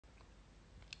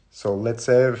So let's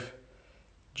have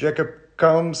Jacob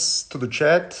comes to the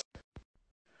chat.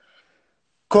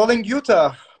 Calling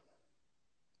Utah,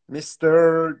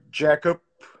 Mr. Jacob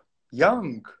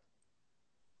Young.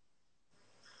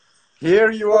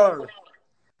 Here you are.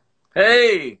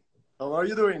 Hey, How are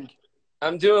you doing?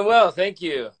 I'm doing well. Thank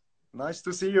you. Nice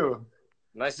to see you.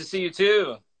 Nice to see you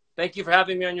too. Thank you for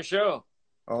having me on your show.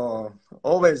 Oh,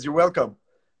 always, you're welcome.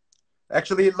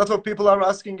 Actually, a lot of people are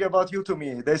asking about you to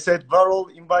me. They said, Varol,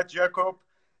 invite Jacob,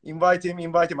 invite him,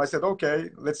 invite him. I said,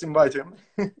 okay, let's invite him.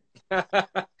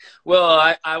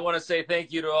 Well, I want to say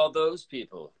thank you to all those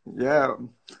people. Yeah,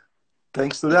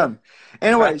 thanks to them.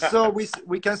 Anyway, so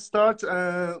we can start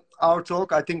our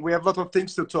talk. I think we have a lot of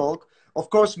things to talk. Of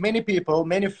course, many people,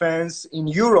 many fans in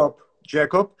Europe,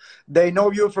 Jacob, they know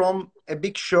you from a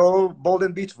big show, Bold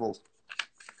and Beautiful.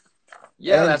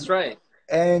 Yeah, And that's right.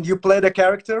 and you played a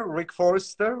character, Rick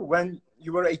Forrester, when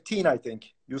you were 18, I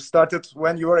think. You started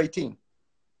when you were 18.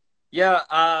 Yeah,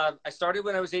 I started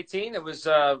when I was 18. It was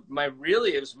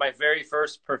it was my very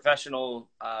first professional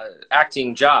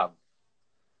acting job.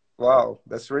 Wow,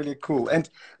 that's really cool. And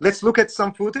let's look at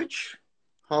some footage.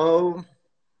 How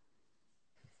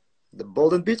the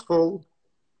Bold and Beautiful.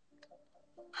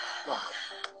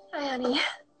 Hi, honey.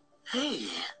 Hey,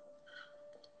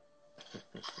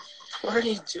 what are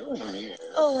you doing here?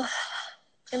 Oh,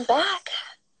 I'm back.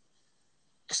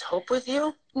 Is Hope with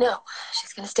you? No,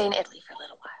 she's going to stay in Italy for a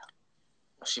little while.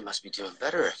 Well, she must be doing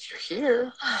better if you're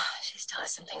here. She still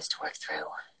has some things to work through.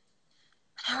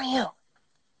 But how are you?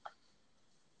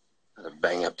 Another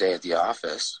bang-up day at the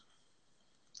office.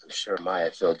 I'm sure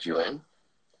Maya filled you in.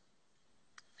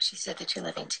 She said that you're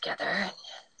living together and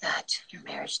that your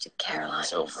marriage to Caroline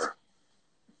It's over.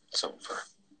 It's over.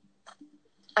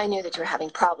 I knew that you were having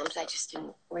problems. I just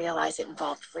didn't realize it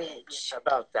involved Ridge.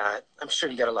 About that, I'm sure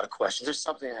you got a lot of questions. There's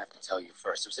something I have to tell you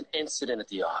first. There was an incident at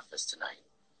the office tonight.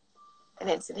 An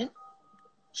incident?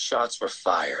 Shots were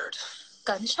fired.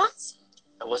 Gunshots?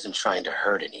 I wasn't trying to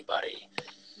hurt anybody.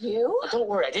 You? Oh, don't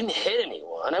worry, I didn't hit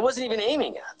anyone. I wasn't even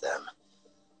aiming at them.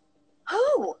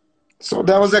 Who? So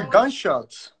there was a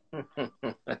gunshot. Oh,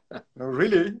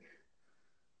 really?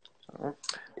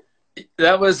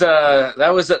 Those are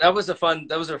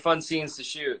fun scenes to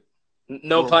shoot.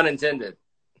 No pun intended.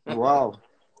 Wow.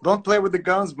 Don't play with the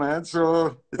guns, man.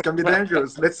 So it can be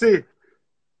dangerous. Let's see.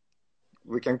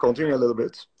 We can continue a little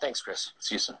bit. Thanks, Chris.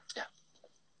 See you soon. Yeah.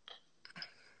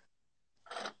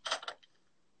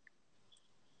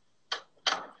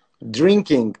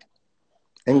 Drinking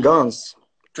and guns.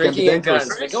 Drinking and dangerous.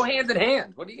 guns. They go hand in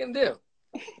hand. What are you going to do?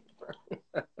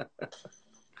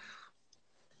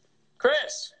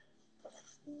 Chris!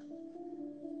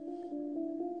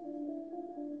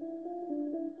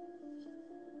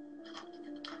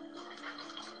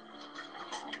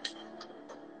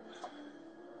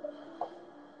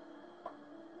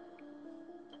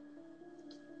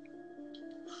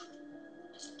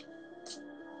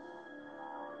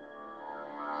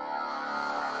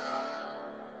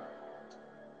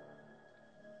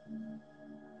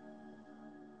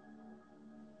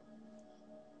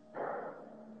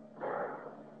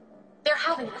 They're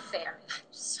having an affair.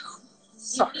 So You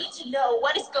sorry. need to know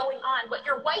what is going on, what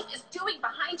your wife is doing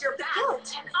behind your back.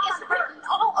 Guilt And on her,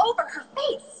 all over her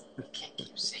face. You can't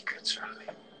keep secrets from me.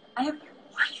 I am your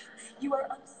wife. You are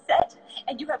upset,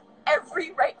 and you have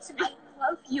every right to be. I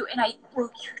love you, and I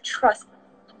broke your trust.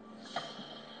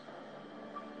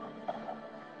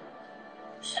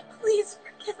 Please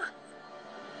forgive us.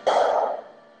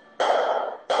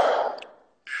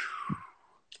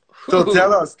 So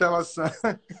tell us.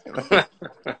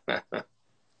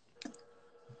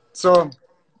 So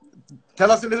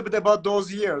tell us a little bit about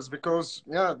those years, because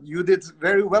yeah, you did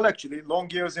very well actually. Long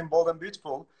years in Bold and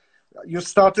Beautiful. You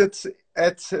started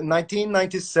at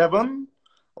 1997.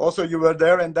 Also, you were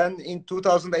there, and then in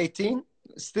 2018,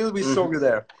 still we saw you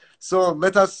there. So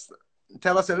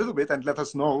tell us a little bit and let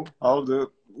us know how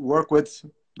to work with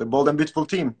the Bold and Beautiful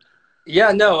team.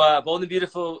 Yeah, no, Bold and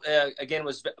Beautiful, again,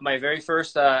 was my very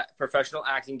first professional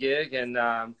acting gig. And,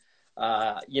 I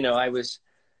was,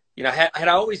 had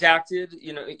always acted,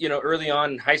 early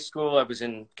on in high school. I was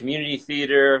in community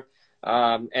theater.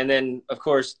 And then, of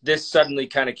course, this suddenly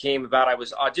kind of came about. I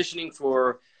was auditioning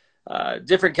for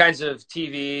different kinds of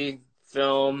TV,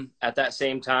 film at that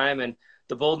same time. And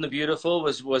the Bold and the Beautiful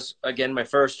was again, my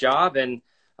first job. And,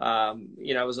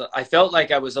 I felt like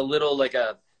I was a little like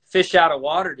a fish out of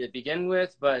water to begin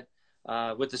with, but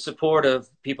with the support of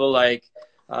people like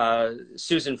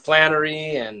Susan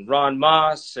Flannery and Ron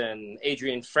Moss and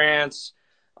Adrian France,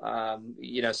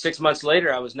 6 months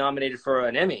later, I was nominated for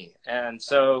an Emmy. And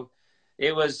so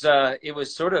it was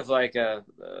sort of like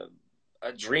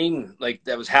a dream like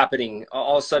that was happening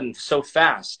all of a sudden so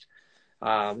fast.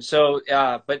 But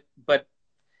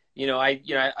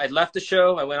I left the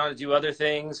show. I went on to do other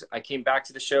things. I came back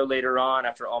to the show later on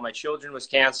after All My Children was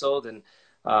canceled, and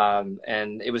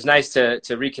it was nice to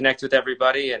reconnect with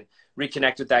everybody and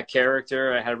reconnect with that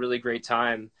character. I had a really great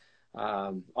time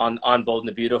on Bold and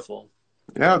the Beautiful.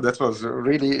 Yeah, that was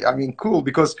really, I mean, cool,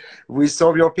 because we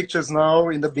saw your pictures now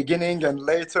in the beginning and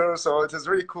later, so it is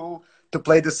really cool to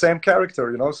play the same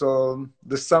character, so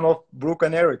the son of Brooke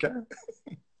and Eric.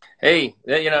 Hey,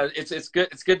 it's good.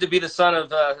 It's good to be the son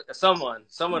of someone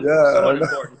Yeah,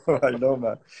 important. I know,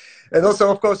 man. And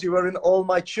also, of course, you were in All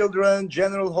My Children,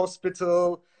 General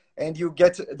Hospital, and you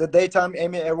get the Daytime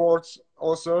Emmy Awards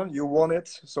also. You won it.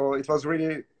 So it was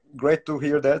really great to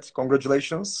hear that.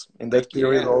 Congratulations in that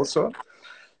period also.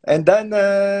 And then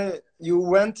you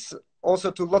went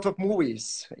also to a lot of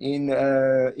movies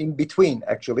in between,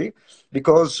 actually,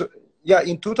 because, yeah,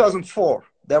 in 2004,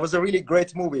 there was a really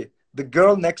great movie, The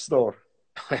Girl Next Door.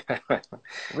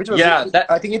 Which was,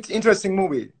 I think it's an interesting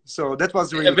movie. So that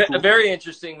was really cool. A very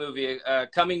interesting movie, a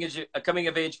coming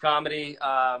of age comedy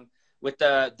with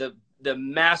the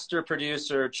master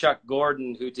producer Chuck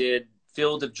Gordon, who did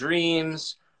Field of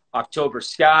Dreams, October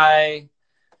Sky,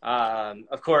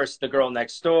 of course, The Girl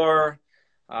Next Door.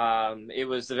 It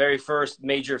was the very first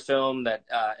major film that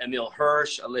Emile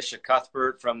Hirsch, Alicia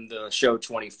Cuthbert from the show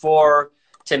 24,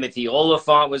 Timothy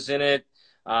Oliphant was in it.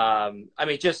 I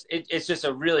mean, it's just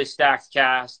a really stacked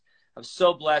cast. I'm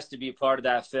so blessed to be a part of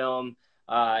that film.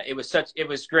 It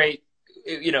was great.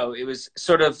 It was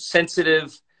sort of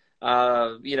sensitive,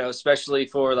 especially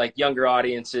for like younger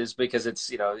audiences, because it's,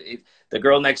 the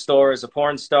girl next door is a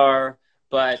porn star,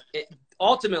 but it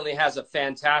ultimately has a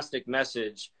fantastic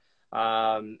message,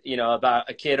 about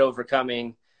a kid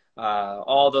overcoming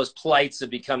all those plights of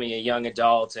becoming a young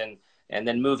adult and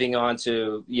then moving on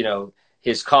to,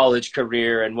 his college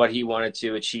career and what he wanted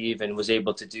to achieve, and was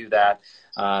able to do that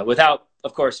without,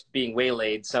 of course, being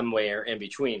waylaid somewhere in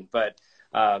between. But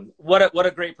what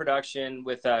a great production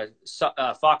with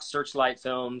Fox Searchlight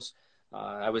Films.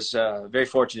 I was very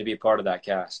fortunate to be a part of that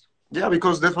cast. Yeah,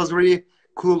 because that was really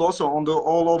cool also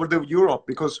all over the Europe,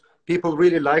 because people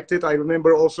really liked it. I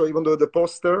remember also, even though the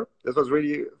poster, that was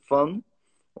really fun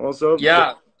also.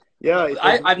 Yeah. Yeah.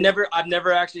 I've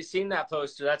never actually seen that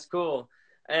poster. That's cool.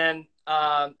 And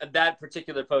that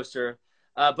particular poster.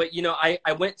 But,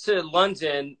 I went to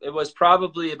London. It was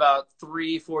probably about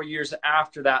 3-4 years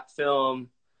after that film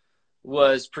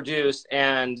was produced.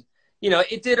 And,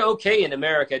 it did okay in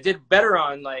America. It did better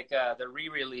on like the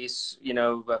re-release,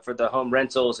 for the home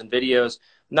rentals and videos.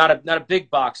 Not a big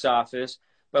box office.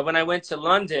 But when I went to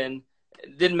London,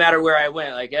 it didn't matter where I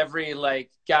went. Like every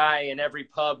guy in every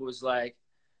pub was like,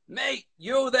 "Mate,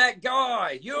 you're that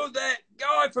guy. You're that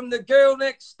guy from The Girl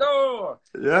Next Door."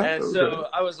 Yeah. And so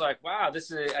I was like, wow,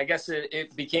 this is, I guess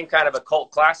it became kind of a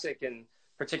cult classic in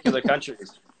particular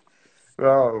countries.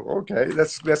 Oh, okay.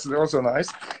 That's also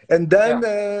nice. And then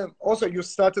also you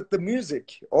started the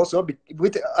music also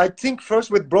with, I think,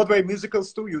 first with Broadway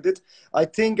musicals too. You did. I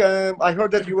think I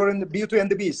heard that you were in the Beauty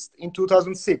and the Beast in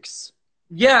 2006.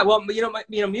 Yeah, well,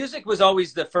 music was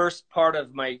always the first part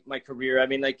of my career. I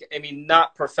mean,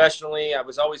 not professionally. I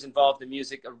was always involved in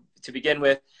music to begin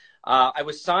with. I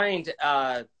was signed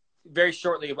very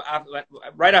shortly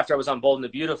right after I was on Bold and the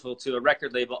Beautiful to a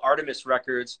record label, Artemis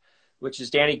Records, which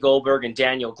is Danny Goldberg and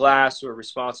Daniel Glass, who are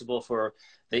responsible for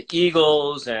the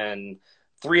Eagles and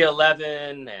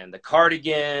 311 and the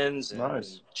Cardigans and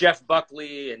Jeff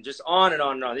Buckley and just on and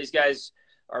on and on. These guys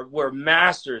were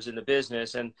masters in the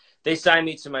business, and they signed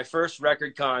me to my first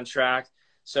record contract.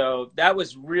 So that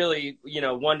was really,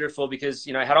 wonderful, because,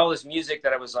 I had all this music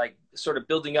that I was like sort of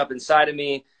building up inside of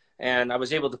me, and I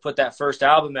was able to put that first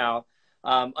album out.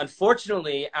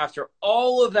 Unfortunately, after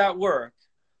all of that work,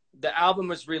 the album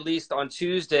was released on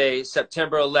Tuesday,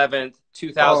 September 11th,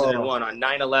 2001 on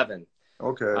 9/11.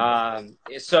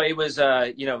 Okay. So it was,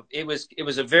 it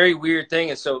was a very weird thing.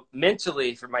 And so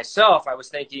mentally for myself, I was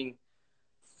thinking,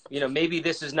 maybe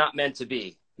this is not meant to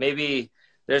be. Maybe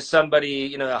there's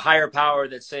somebody, a higher power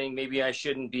that's saying maybe I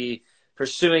shouldn't be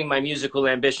pursuing my musical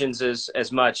ambitions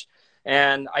as much.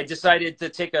 And I decided to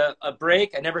take a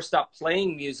break. I never stopped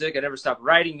playing music. I never stopped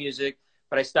writing music,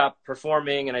 but I stopped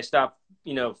performing, and I stopped,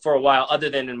 for a while, other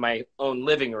than in my own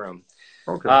living room.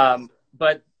 Okay.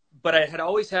 But I had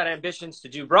always had ambitions to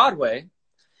do Broadway.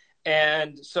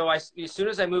 And so as soon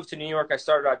as I moved to New York, I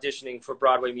started auditioning for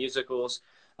Broadway musicals.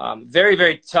 Very,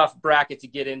 very tough bracket to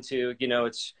get into.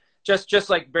 It's just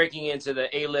like breaking into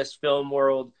the A-list film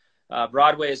world.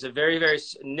 Broadway is a very, very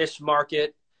niche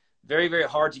market, very, very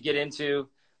hard to get into.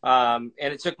 And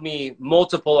it took me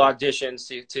multiple auditions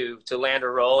to land a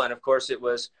role. And of course, it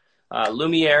was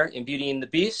Lumiere in Beauty and the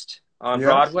Beast on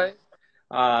Broadway.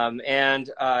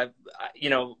 You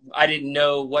know, I didn't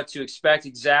know what to expect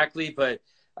exactly, but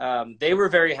they were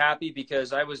very happy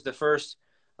because I was the first.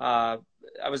 I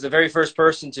was the very first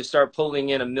person to start pulling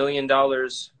in $1 million. It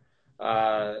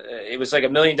was like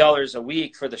 $1 million a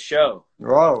week for the show.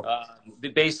 Wow!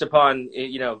 Based upon,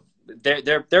 you know,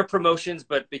 their promotions,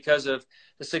 but because of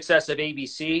the success of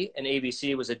ABC, and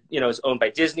ABC was is owned by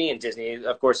Disney, and Disney,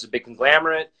 of course, is a big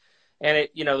conglomerate, and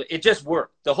it just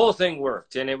worked. The whole thing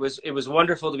worked, and it was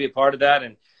wonderful to be a part of that,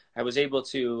 and I was able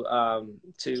to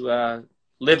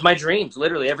live my dreams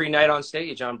literally every night on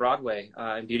stage on Broadway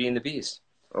in Beauty and the Beast.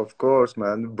 Of course,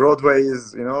 man. Broadway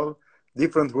is,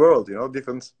 different world,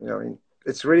 different,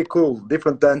 it's really cool,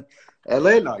 different than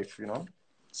LA life,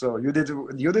 So you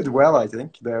did well, I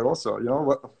think, there also,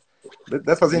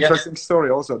 that was an interesting story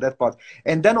also, that part.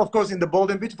 And then, of course, in the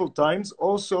Bold and Beautiful times,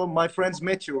 also my friends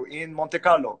met you in Monte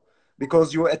Carlo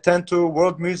because you attend to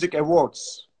World Music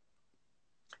Awards.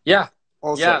 Yeah.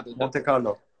 Also, Monte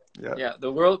Carlo. Yeah,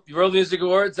 the World Music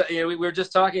Awards, we were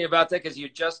just talking about that because you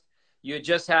had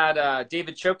just had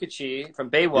David Chokichi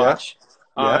from Baywatch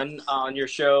on your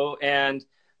show, and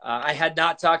I had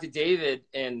not talked to David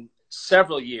in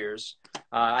several years.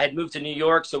 I had moved to New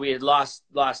York, so we had lost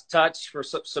touch for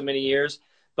so many years.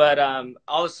 But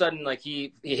all of a sudden, like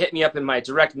he hit me up in my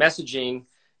direct messaging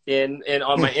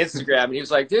on my Instagram, and he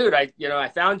was like, "Dude, I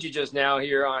found you just now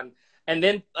here on." And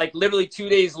then, like literally 2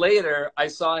 days later, I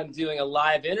saw him doing a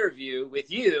live interview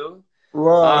with you.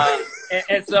 Wow!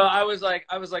 And so I was like,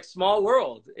 small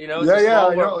world,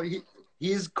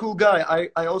 He's a cool guy.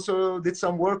 I also did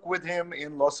some work with him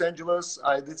in Los Angeles.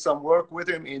 I did some work with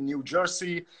him in New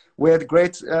Jersey. We had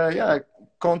great,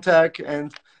 contact,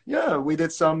 and we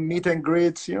did some meet and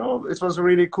greets. It was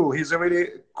really cool. He's a really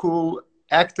cool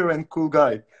actor and cool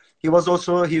guy. He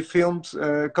filmed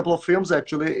a couple of films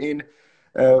actually in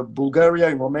Bulgaria,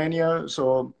 in Romania.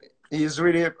 So he's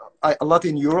really a lot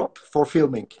in Europe for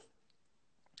filming.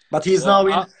 But he's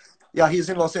he's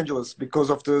in Los Angeles because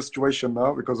of the situation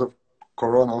now, because of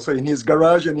Corona. Also in his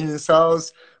garage and in his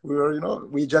house,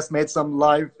 we just made some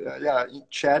live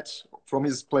chat from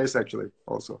his place actually.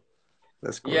 Also,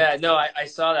 that's cool. Yeah, no, I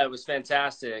saw that. It was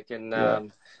fantastic,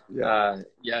 and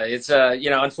it's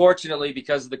unfortunately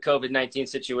because of the COVID-19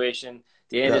 situation,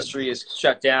 the industry is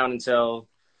shut down until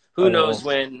who knows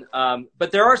when.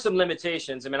 But there are some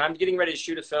limitations. I mean, I'm getting ready to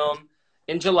shoot a film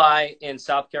in July in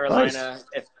South Carolina.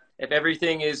 Nice. If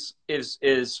everything is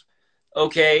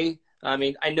okay. I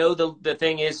mean, I know the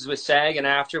thing is with SAG and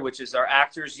AFTRA, which is our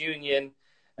actors union,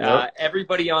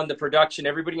 everybody on the production,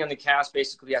 everybody on the cast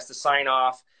basically has to sign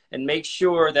off and make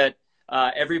sure that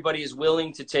everybody is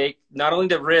willing to take not only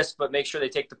the risk, but make sure they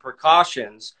take the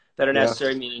precautions that are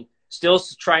necessary, meaning still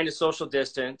trying to social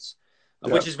distance,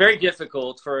 which is very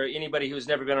difficult for anybody who's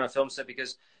never been on a film set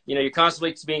because, you're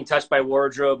constantly being touched by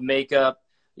wardrobe, makeup.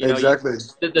 Exactly.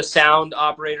 The sound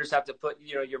operators have to put,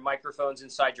 your microphones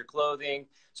inside your clothing.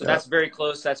 So that's very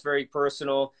close. That's very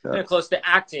personal. And close to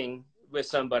acting with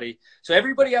somebody. So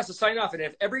everybody has to sign off. And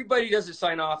if everybody doesn't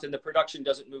sign off, then the production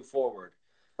doesn't move forward.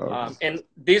 And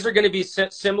these are going to be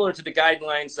similar to the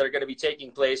guidelines that are going to be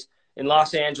taking place in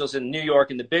Los Angeles and New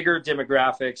York and the bigger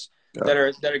demographics that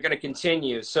are going to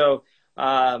continue. So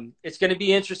it's going to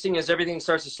be interesting as everything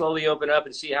starts to slowly open up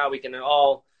and see how we can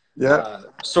all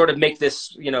sort of make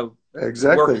this,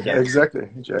 exactly,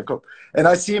 Jacob. And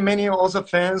I see many also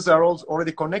fans are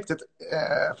already connected.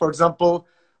 For example,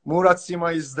 Murat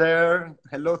Sima is there.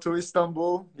 Hello to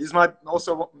Istanbul. He's my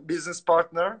also business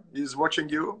partner. He's watching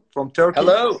you from Turkey.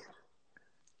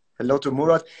 Hello to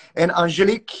Murat. And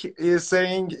Angelique is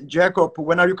saying, Jacob,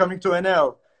 when are you coming to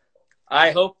NL?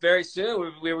 I hope very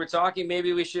soon. We were talking.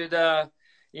 Maybe we should,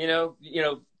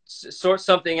 sort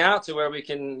something out to where we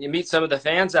can meet some of the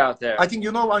fans out there. I think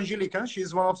you know Angelique, huh?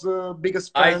 She's one of the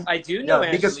biggest fans. I do know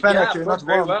Angelique. Biggest fan actually, not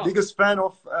one. Biggest fan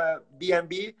of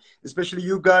B&B, especially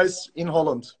you guys in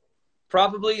Holland.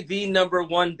 Probably the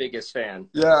 #1 biggest fan.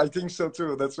 Yeah, I think so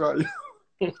too. That's right.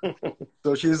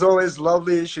 So she's always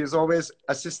lovely. She's always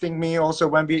assisting me also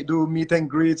when we do meet and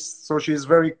greets. So she's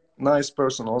very nice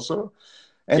person also.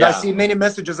 And I see many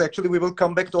messages. Actually, we will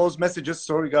come back to those messages.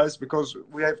 Sorry, guys, because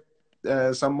we have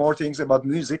some more things about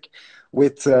music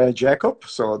with Jacob.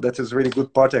 So that is really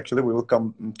good part, actually. We will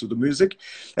come to the music.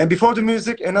 And before the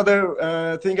music,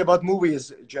 another thing about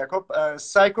movies, Jacob,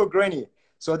 Psycho Granny.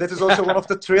 So that is also one of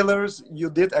the thrillers you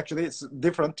did. Actually, it's a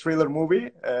different thriller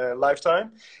movie,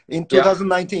 Lifetime, in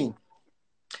 2019.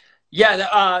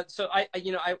 Yeah, so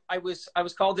you know, I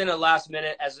was called in at last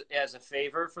minute as a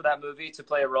favor for that movie to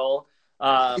play a role.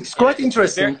 It's And quite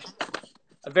interesting.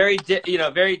 you know,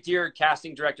 very dear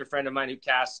casting director friend of mine who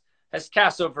has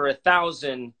cast over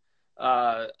 1,000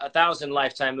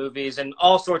 Lifetime movies and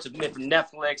all sorts of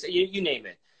Netflix, you name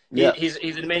it. Yeah, He's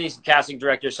an amazing casting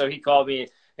director. So he called me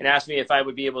and asked me if I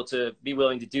would be able to be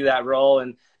willing to do that role,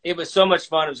 and it was so much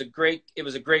fun. It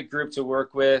was a great group to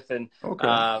work with, and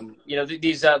okay. you know,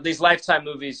 these Lifetime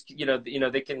movies, you know,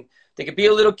 they can be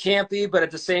a little campy, but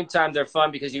at the same time they're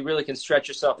fun because you really can stretch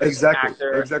yourself as an Exactly,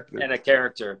 actor exactly. and a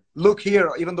character. Look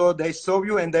here, even though they saw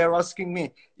you and they're asking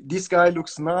me, this guy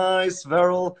looks nice,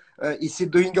 Verl. Is he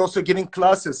doing also giving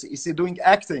classes? Is he doing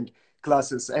acting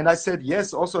classes? And I said,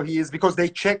 yes, also he is, because they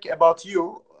check about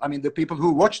you. I mean, the people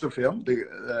who watch the film, the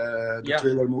Yeah.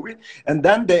 trailer movie. And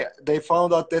then they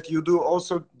found out that you do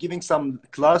also giving some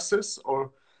classes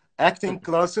or acting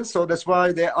classes. So that's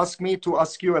why they asked me to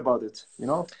ask you about it, you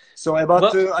know? So about,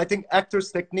 Well, I think,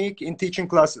 actors' technique in teaching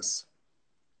classes.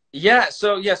 yeah.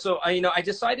 So I, you know, I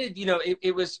decided, you know,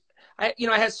 it was, you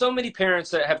know, I had so many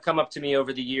parents that have come up to me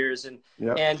over the years,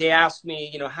 Yeah. and they asked me,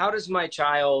 you know, how does my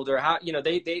child, or how, you know,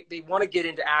 they want to get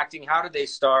into acting. How do they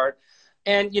start?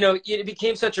 And, you know, it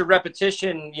became such a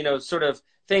repetition, you know, sort of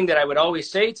thing that I would always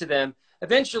say to them.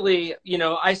 Eventually, you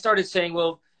know, I started saying,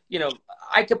 well, you know,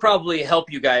 I could probably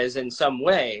help you guys in some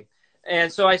way.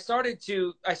 And so I started,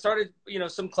 you know,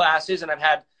 some classes, and I've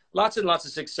had lots and lots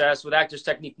of success with Actors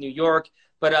Technique New York.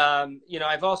 But, you know,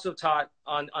 I've also taught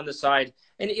on the side,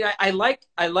 and, you know, I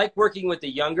like working with the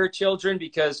younger children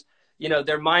because, you know,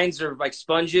 their minds are like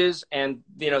sponges, and,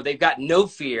 you know, they've got no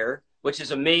fear, which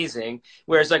is amazing.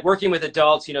 Whereas like working with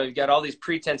adults, you know, you've got all these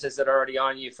pretenses that are already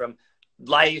on you from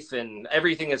life and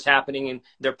everything that's happening in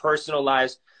their personal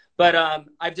lives. But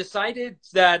I've decided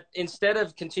that instead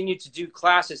of continue to do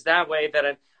classes that way,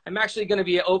 that I'm actually going to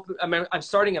be open. I'm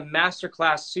starting a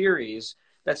masterclass series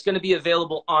that's going to be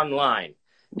available online.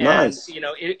 And, Nice. you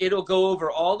know, it'll go over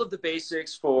all of the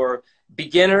basics for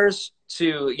beginners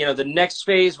to, you know, the next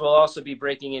phase will also be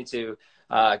breaking into,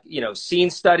 you know, scene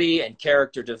study and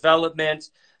character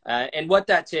development, and what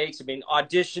that takes. I mean,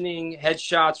 auditioning,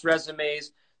 headshots,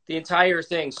 resumes, the entire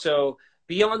thing. So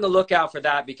be on the lookout for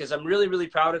that, because I'm really, really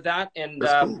proud of that. And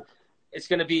That's cool. it's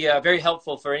going to be very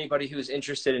helpful for anybody who's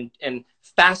interested in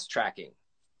fast tracking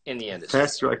in the industry.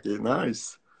 Fast tracking,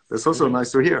 nice. That's also Mhm.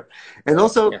 nice to hear. And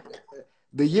also, Yeah.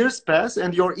 the years pass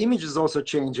and your image is also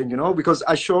changing, you know, because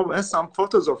I show some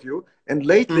photos of you, and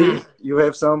lately Mhm. you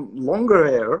have some longer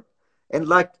hair and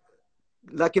like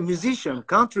a musician,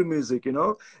 country music, you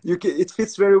know. It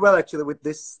fits very well actually with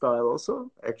this style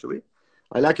also, actually.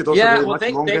 I like it also Yeah, very well,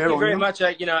 much, long thank hair you on very you. much.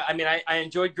 You know, I mean, I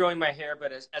enjoyed growing my hair,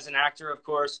 but as an actor, of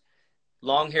course,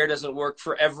 long hair doesn't work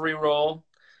for every role.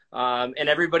 And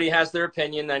everybody has their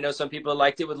opinion. I know some people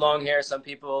liked it with long hair. Some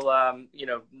people, you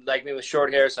know, like me with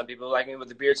short hair. Some people like me with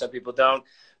the beard. Some people don't.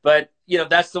 But, you know,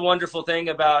 that's the wonderful thing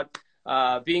about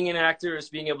being an actor, is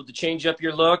being able to change up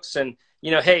your looks. And,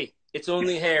 you know, hey, it's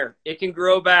only hair. It can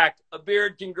grow back. A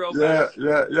beard can grow Yeah, back.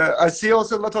 yeah, yeah. I see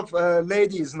also a lot of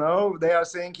ladies now. They are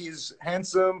saying he's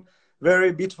handsome,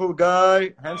 very beautiful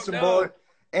guy, Oh, handsome boy. no.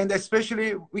 And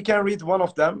especially, we can read one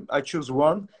of them. I choose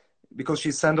one because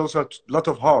she sent also a lot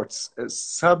of hearts.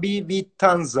 Sabi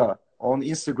Vitanza on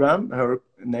Instagram, her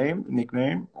name,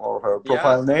 nickname, or her Yeah.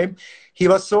 profile name. He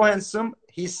was so handsome.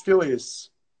 He still is.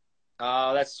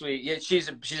 Oh, that's sweet. Yeah, she's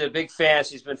a big fan.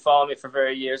 She's been following me for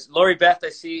very years. Lori Beth, I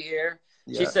see here.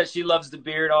 She Yeah. says she loves the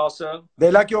beard also. They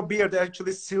like your beard.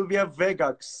 Actually, Sylvia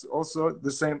Vegax also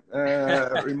the same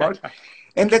remark.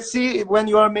 And let's see, when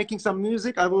you are making some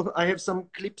music, I have some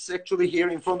clips actually here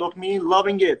in front of me,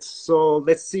 loving it. So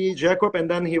let's see Jacob, and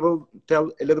then he will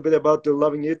tell a little bit about the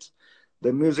loving it,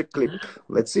 the music clip.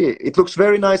 Let's see. It looks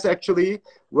very nice actually,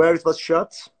 where it was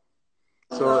shot.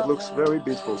 So it looks very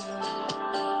beautiful.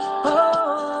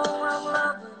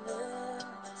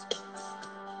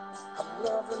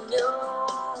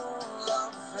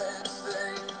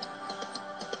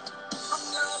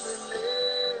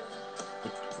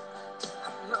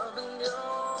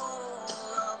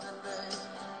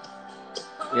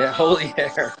 Yeah, holy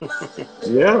hair.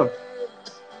 Yeah.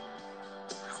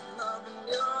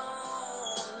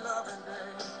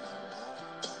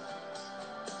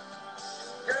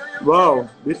 Wow,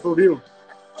 beautiful view.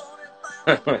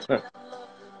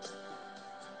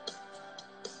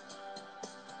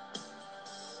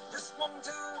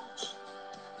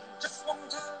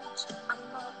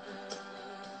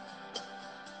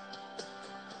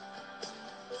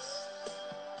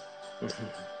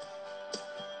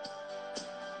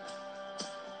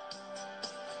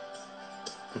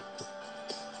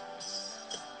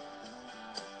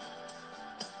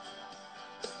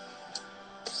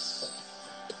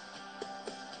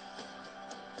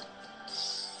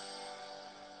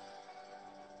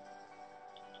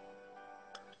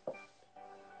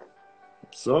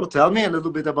 So tell me a little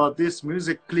bit about this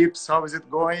music clips. How is it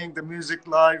going? The music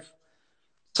live?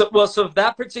 So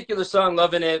that particular song,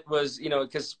 Loving It, was,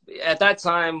 because at that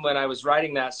time when I was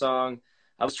writing that song,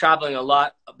 I was traveling a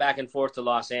lot back and forth to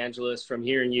Los Angeles from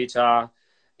here in Utah.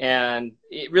 And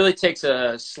it really takes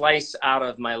a slice out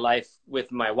of my life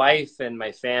with my wife and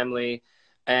my family.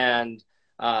 And,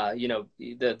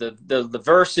 the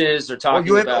verses are talking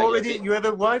you have about. already, you have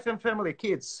a wife and family,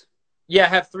 kids. Yeah, I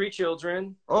have 3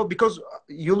 children. Oh, because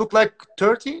you look like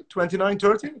 30, 29,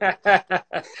 30?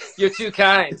 You're too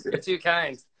kind. You're too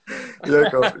kind. Yeah, yeah,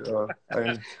 cool,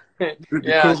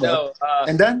 no.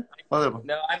 And then? Whatever.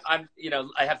 No, I'm,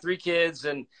 I have 3 kids.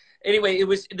 And anyway,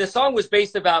 the song was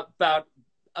based about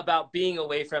being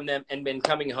away from them and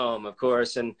coming home, of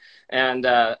course. And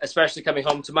especially coming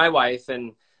home to my wife.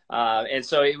 And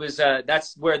so it was,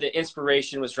 that's where the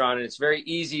inspiration was drawn. And it's very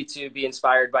easy to be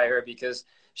inspired by her because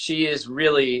she is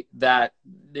really that,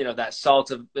 that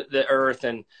salt of the earth.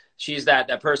 And she's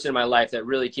that person in my life that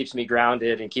really keeps me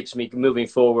grounded and keeps me moving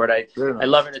forward. I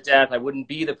love her to death. I wouldn't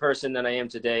be the person that I am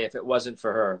today if it wasn't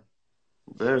for her.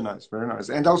 Very nice, very nice.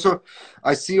 And also,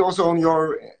 I see also on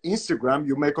your Instagram,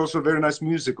 you make also very nice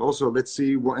music. Also, let's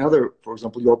see one other, for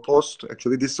example, your post.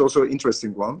 Actually, this is also an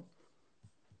interesting one.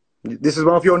 This is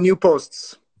one of your new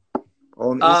posts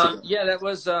on Instagram. Yeah, that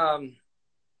was...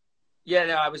 Yeah,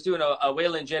 no, I was doing a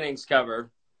Waylon Jennings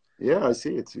cover. Yeah, I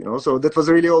see it. So that was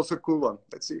really also a cool one.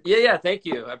 Let's see. Yeah, thank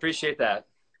you. I appreciate that.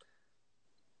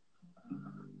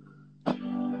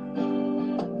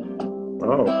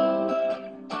 Oh.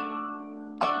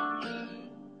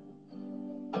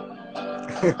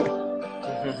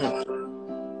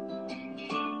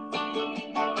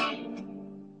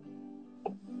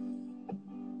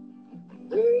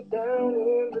 Way down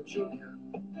in Virginia.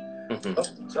 I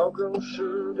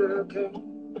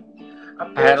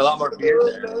had a lot more beer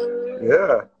there.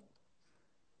 Yeah.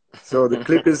 So the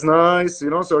clip is nice,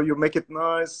 so you make it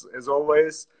nice as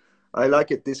always. I like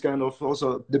it, this kind of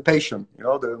also the passion,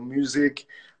 the music,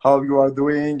 how you are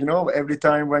doing, every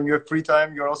time when you have free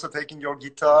time, you're also taking your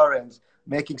guitar and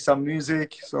making some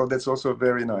music. So that's also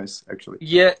very nice, actually.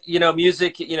 Yeah,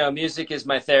 music is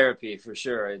my therapy for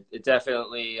sure. It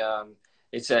definitely,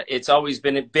 it's always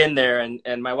been there,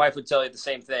 and my wife would tell you the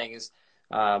same thing. Is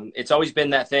it's always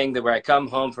been that thing that where I come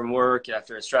home from work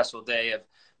after a stressful day of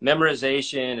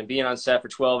memorization and being on set for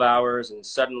 12 hours, and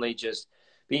suddenly just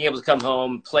being able to come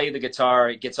home, play the guitar,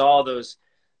 it gets all those,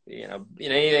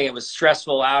 anything that was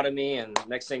stressful out of me, and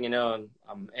next thing you know,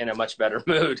 I'm in a much better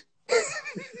mood.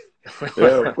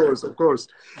 Yeah, of course.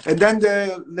 And then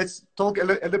let's talk a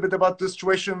little bit about the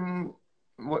situation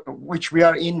which we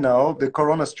are in now, the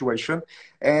Corona situation.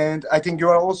 And I think you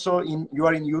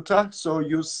are in Utah, so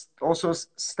you also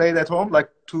stayed at home like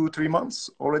 2-3 months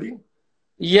already.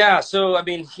 Yeah, so I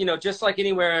mean, just like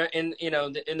anywhere in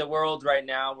the world right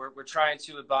now, we're trying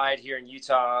to abide here in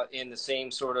Utah in the same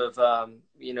sort of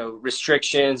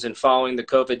restrictions and following the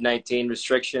COVID-19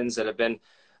 restrictions that have been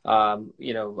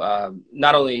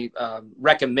not only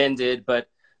recommended, but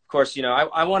of course,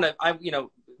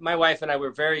 my wife and I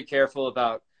were very careful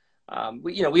about,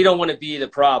 we don't want to be the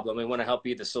problem. We want to help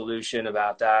be the solution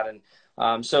about that.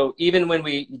 And so even when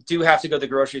we do have to go to the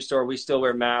grocery store, we still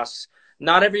wear masks.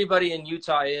 Not everybody in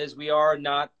Utah is. We are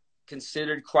not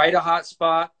considered quite a hot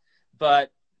spot,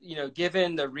 but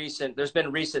given there's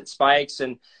been recent spikes,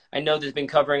 and I know there's been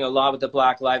covering a lot with the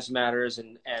Black Lives Matters,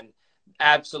 and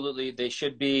absolutely they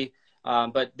should be.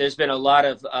 But there's been a lot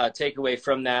of takeaway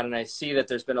from that, and I see that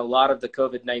there's been a lot of the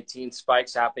COVID-19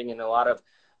 spikes happening in a lot of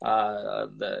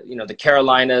the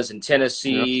Carolinas and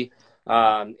Tennessee,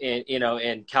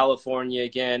 in California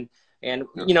again, and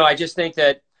I just think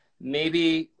that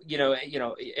maybe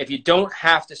if you don't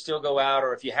have to still go out,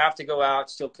 or if you have to go out,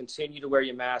 still continue to wear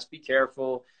your mask, be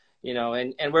careful,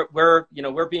 and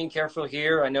we're being careful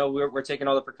here. I know we're taking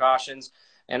all the precautions.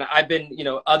 And I've been,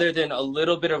 other than a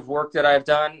little bit of work that I've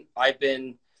done, I've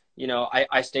been,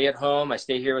 I stay at home. I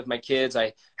stay here with my kids.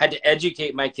 I had to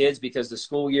educate my kids because the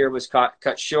school year was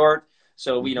cut short.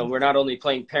 So, we're not only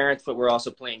playing parents, but we're also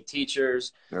playing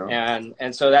teachers. Yeah.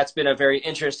 And so that's been a very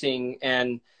interesting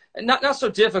and not so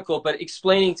difficult, but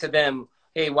explaining to them,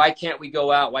 hey, why can't we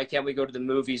go out? Why can't we go to the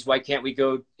movies? Why can't we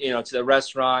go, to the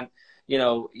restaurant?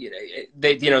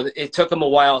 It took them a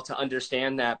while to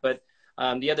understand that. But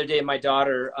the other day, my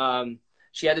daughter,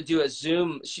 she had to do a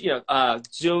Zoom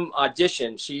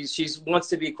audition. She wants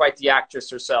to be quite the actress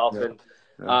herself. Yeah.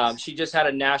 And she just had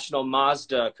a national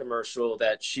Mazda commercial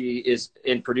that she is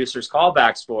in producers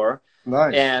callbacks for.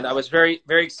 Nice. And I was very,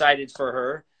 very excited for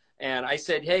her. And I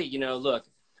said, hey, look,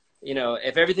 you know,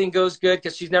 if everything goes good,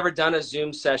 because she's never done a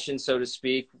Zoom session, so to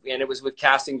speak, and it was with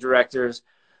casting directors.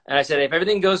 And I said, if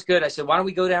everything goes good, I said, why don't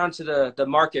we go down to the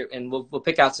market and we'll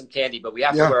pick out some candy, but we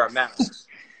have to wear our masks.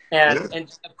 And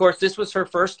of course, this was her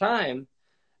first time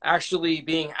actually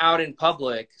being out in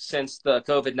public since the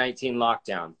COVID-19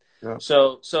 lockdown. Yeah.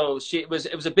 So it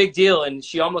was a big deal, and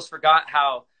she almost forgot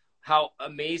how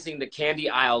amazing the candy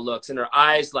aisle looks, and her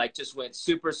eyes like just went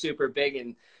super, super big,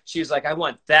 and she was like, I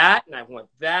want that, and I want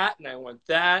that, and I want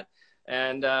that.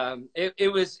 And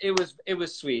it was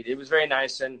sweet. It was very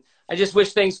nice, and I just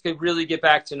wish things could really get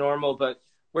back to normal, but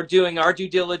we're doing our due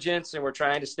diligence and we're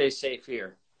trying to stay safe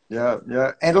here. Yeah,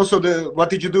 yeah. And also, what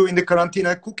did you do in the quarantine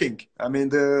cooking? I mean,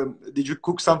 did you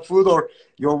cook some food, or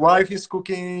your wife is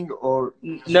cooking, or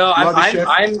no?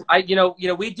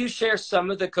 We do share some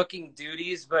of the cooking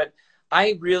duties, but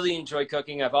I really enjoy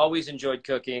cooking. I've always enjoyed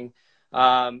cooking.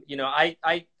 I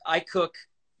cook,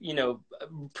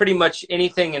 pretty much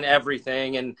anything and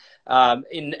everything, and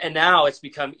now it's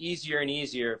become easier and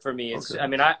easier for me. It's, okay. I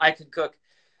mean, I could cook.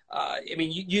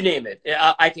 You name it.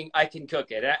 I can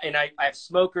cook it, and I have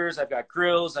smokers. I've got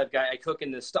grills. I cook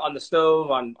on the stove,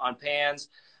 on pans.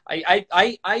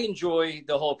 I enjoy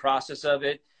the whole process of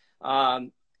it. I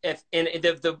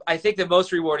think the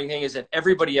most rewarding thing is if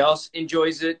everybody else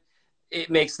enjoys it, it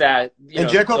makes that. And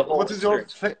Jacob, what is your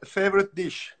favorite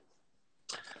dish?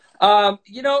 My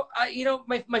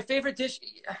favorite dish.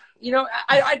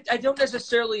 I don't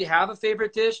necessarily have a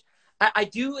favorite dish. I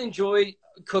do enjoy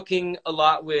cooking a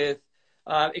lot with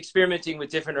experimenting with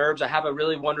different herbs. I have a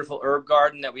really wonderful herb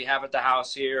garden that we have at the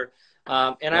house here.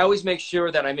 And I always make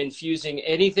sure that I'm infusing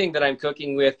anything that I'm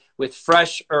cooking with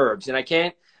fresh herbs. And I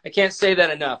can't say that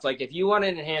enough. Like, if you want to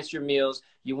enhance your meals,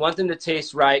 you want them to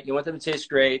taste right, you want them to taste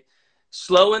great,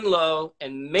 slow and low,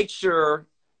 and make sure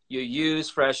you use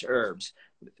fresh herbs.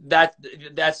 That's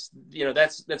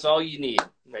all you need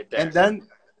right there. And then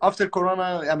after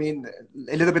Corona, I mean,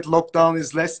 a little bit lockdown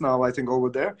is less now, I think, over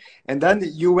there. And then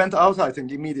you went out, I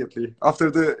think, immediately.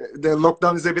 After the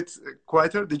lockdown is a bit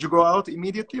quieter, did you go out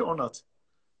immediately or not?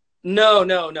 No.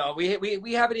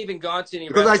 We haven't even gone to any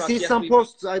because restaurants. I see some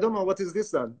posts. I don't know, what is this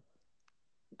then?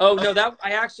 Oh no,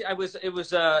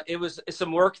 it was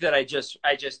some work that I just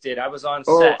did. I was on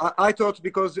set. Oh, I thought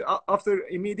because after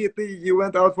immediately you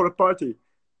went out for a party.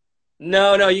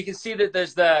 No, you can see that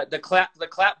there's the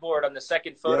clapboard on the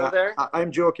second photo there.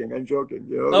 I'm joking.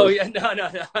 Oh yeah, no.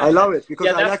 I love it because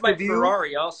I like my the view.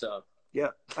 Ferrari also. Yeah,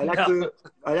 I like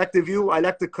the view. I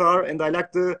like the car, and I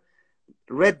like the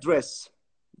red dress.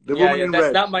 The woman in that's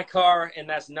red. not my car, and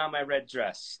that's not my red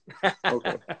dress.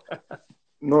 Okay,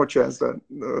 no chance then.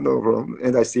 No problem.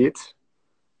 And I see it.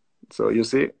 So you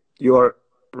see, you are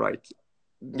right.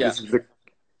 Yeah. This is the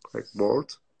correct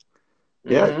board.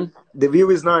 Yeah, the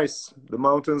view is nice. The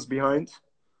mountains behind.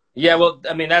 Yeah, well,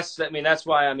 that's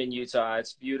why I'm in Utah.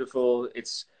 It's beautiful.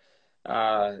 It's,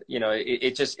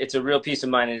 it's a real peace of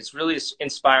mind, and it's really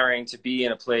inspiring to be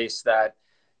in a place that,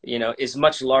 is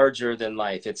much larger than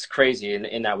life. It's crazy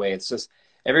in that way. It's just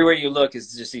everywhere you look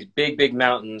is just these big, big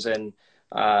mountains, and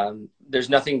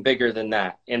there's nothing bigger than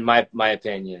that, in my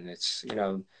opinion. It's,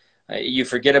 you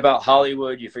forget about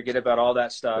Hollywood, you forget about all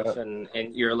that stuff, and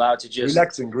you're allowed to just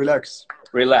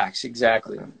relax.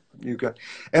 Exactly. You can.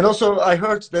 And also, I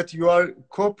heard that you are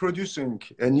co-producing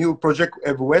a new project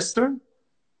of Western.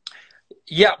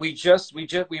 Yeah, we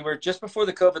were just before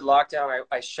the COVID lockdown.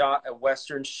 I shot a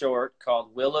Western short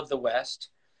called Will of the West,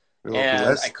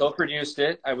 I co-produced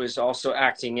it. I was also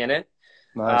acting in it.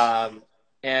 Nice.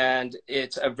 And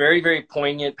it's a very, very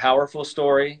poignant, powerful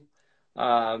story.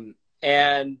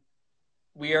 And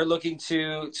we are looking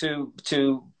to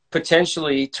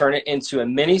potentially turn it into a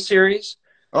mini series,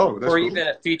 or cool. even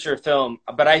a feature film.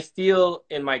 But I feel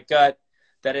in my gut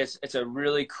that it's a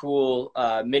really cool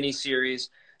mini series,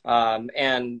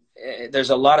 and there's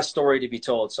a lot of story to be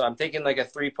told. So I'm thinking like a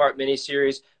 3-part mini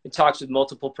series. It talks with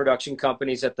multiple production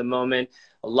companies at the moment.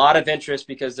 A lot of interest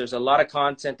because there's a lot of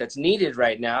content that's needed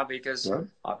right now because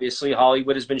obviously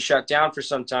Hollywood has been shut down for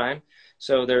some time.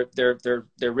 So they're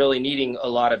really needing a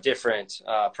lot of different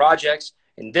projects.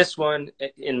 And this one,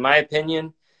 in my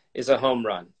opinion, is a home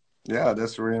run. Yeah,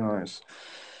 that's really nice.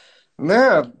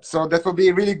 Yeah, so that will be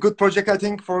a really good project, I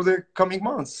think, for the coming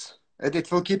months. And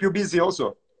it will keep you busy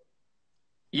also.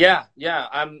 Yeah,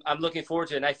 I'm looking forward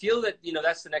to it. And I feel that,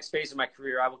 that's the next phase of my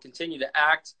career. I will continue to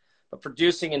act, but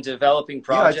producing and developing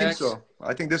projects. Yeah, I think so.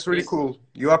 I think that's really cool.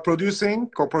 You are producing,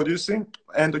 co-producing,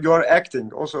 and you are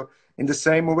acting also in the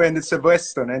same way, and it's a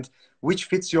Western, and which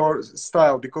fits your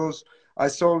style, because I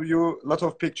saw you a lot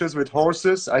of pictures with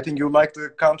horses. I think you like the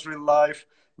country life,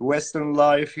 Western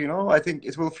life, I think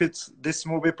it will fit, this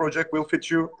movie project will fit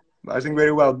you I think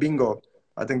very well. Bingo.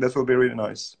 I think that will be really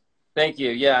nice. Thank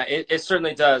you. Yeah, it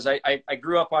certainly does. I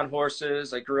grew up on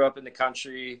horses. I grew up in the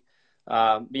country.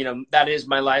 You know, that is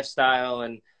my lifestyle,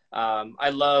 and I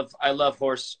love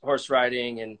horse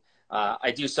riding, and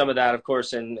I do some of that, of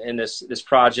course, in this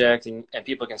project, and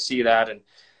people can see that, and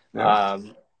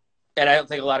and I don't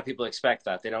think a lot of people expect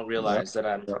that. They don't realize that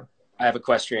I have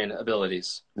equestrian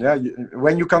abilities. Yeah,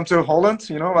 when you come to Holland,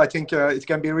 you know, I think it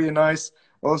can be really nice.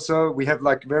 Also, we have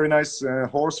like very nice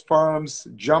horse farms,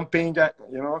 jumping,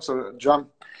 you know, so jump.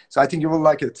 So I think you will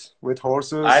like it with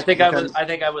horses. I think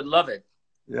I would love it.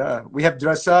 Yeah, we have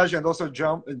dressage and also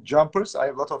jumpers. I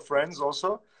have a lot of friends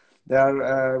also. They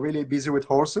are really busy with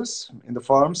horses in the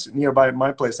farms nearby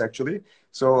my place, actually.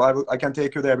 So I can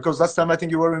take you there, because last time I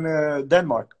think you were in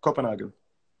Denmark, Copenhagen.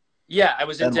 Yeah, I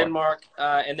was in Denmark,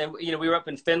 and then you know we were up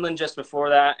in Finland just before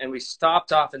that, and we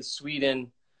stopped off in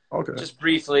Sweden, just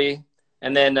briefly,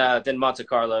 and then Monte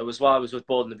Carlo. It was while I was with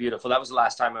Bold and the Beautiful. That was the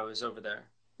last time I was over there.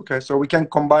 Okay, so we can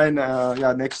combine,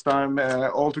 next time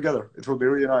all together. It will be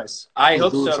really nice. I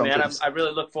hope so, man. I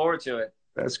really look forward to it.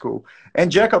 That's cool. And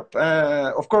Jacob,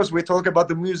 of course, we talk about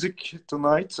the music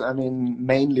tonight. I mean,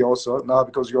 mainly also now,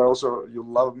 because you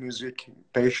love music,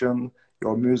 passion,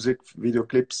 your music, video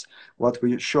clips, what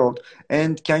we showed.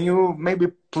 And can you maybe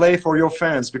play for your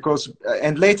fans? Because,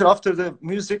 and later after the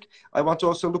music, I want to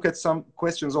also look at some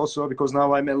questions also, because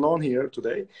now I'm alone here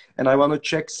today, and I want to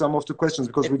check some of the questions,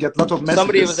 because we get a lot of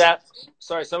messages.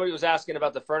 Somebody was asking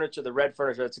about the furniture, the red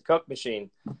furniture. It's a Coke machine.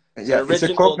 Yeah, it's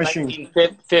a Coke machine.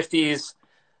 1950s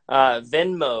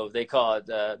Venmo, they call it,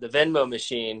 the Venmo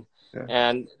machine. Yeah.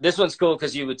 And this one's cool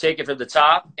because you would take it from the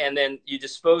top, and then you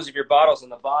dispose of your bottles on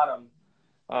the bottom.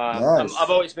 Nice. I've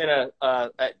always been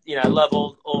you know, I love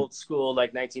old school,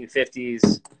 like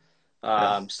 1950s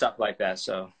stuff like that.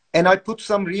 So. And I put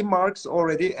some remarks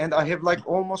already, and I have like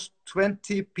almost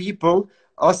 20 people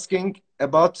asking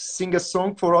about sing a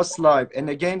song for us live. And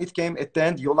again, it came at the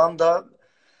end. Yolanda,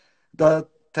 the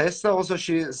Tesla also,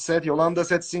 Yolanda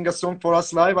said sing a song for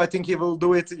us live. I think he will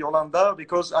do it, Yolanda,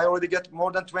 because I already get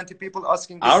more than 20 people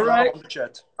asking this now on the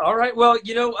chat. All right. Well,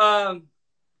 you know,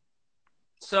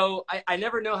 so I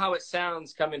never know how it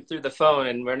sounds coming through the phone,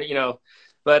 and you know,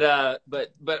 but I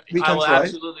will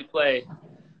absolutely play.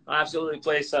 I'll absolutely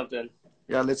play something.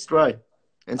 Yeah, let's try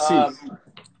and see.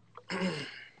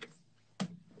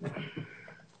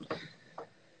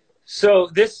 So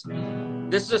this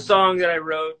is a song that I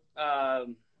wrote.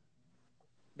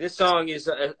 This song is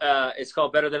it's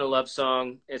called "Better Than a Love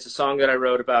Song." It's a song that I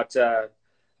wrote about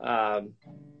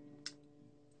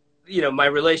you know, my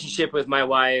relationship with my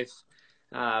wife.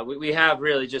 We have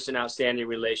really just an outstanding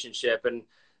relationship, and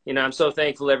you know, I'm so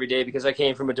thankful every day, because I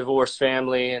came from a divorced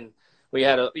family, and we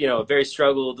had a very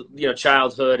struggled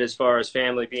childhood as far as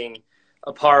family being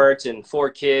apart, and 4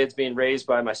 kids being raised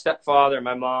by my stepfather and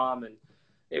my mom, and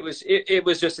it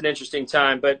was just an interesting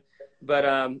time. But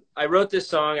I wrote this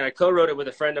song, and I co-wrote it with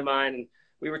a friend of mine, and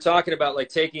we were talking about like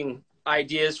taking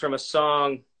ideas from a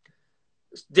song,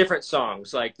 different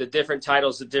songs, like the different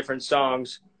titles of different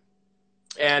songs.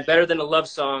 And Better Than a Love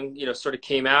Song, you know, sort of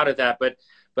came out of that. But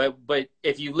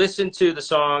if you listen to the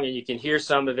song and you can hear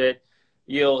some of it,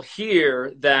 you'll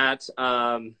hear that,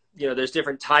 you know, there's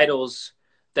different titles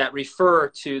that refer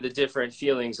to the different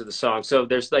feelings of the song. So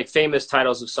there's like famous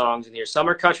titles of songs in here. Some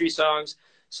are country songs,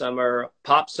 some are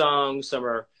pop songs, some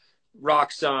are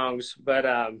rock songs. But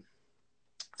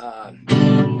let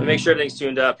me make sure everything's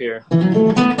tuned up here.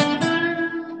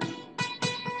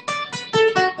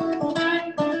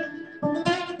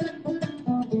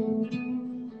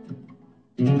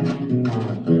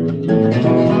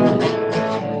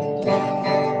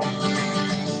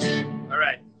 All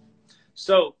right.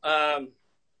 So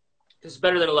this is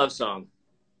Better Than a Love Song.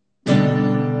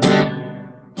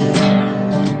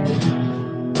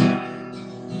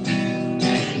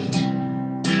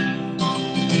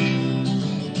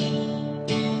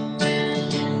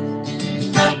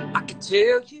 I can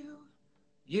tell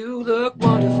you look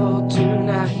wonderful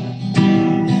tonight.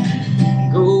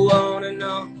 Go on and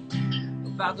on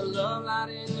about the love light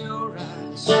in your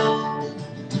eyes.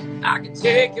 I can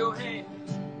take your hand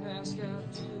and ask how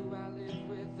do I live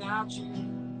without you.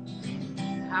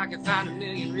 I can find a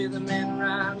million rhythm and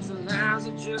rhymes, the lines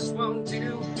that just won't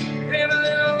do. Live a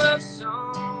little love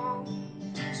song,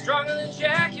 stronger than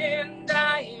Jack and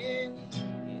Diane.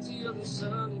 Easier than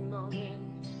sunny morning,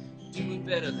 doing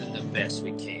better than the best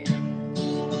we can.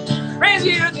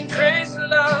 Crazier than crazy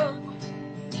love,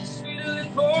 sweeter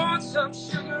than pouring some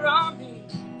sugar on me.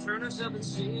 Turn us up and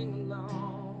sing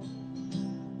along.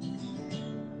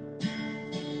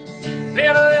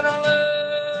 Better than a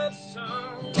love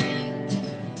song.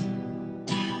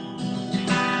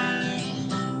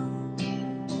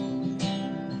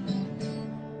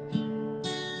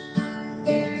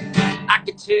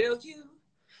 tell you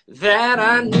that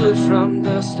I knew it from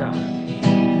the start.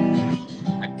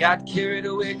 I got carried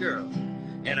away, girl,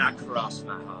 and I crossed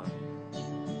my heart.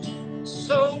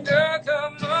 So, girl,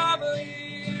 come over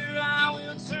here. I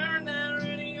will turn that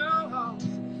radio off.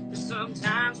 'Cause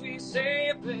sometimes we say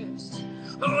it best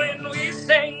when we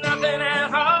say nothing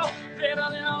at all. Better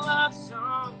than a love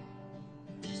song,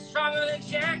 stronger than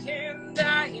Jack and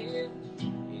Diane,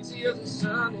 easier than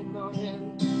Sunday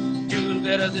morning, doing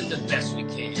better than the best we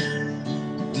can.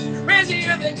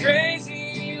 Crazier than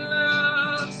crazy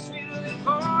love, sweeter than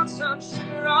corn, some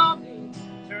sugar on me.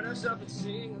 Turn us up and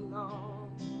sing along.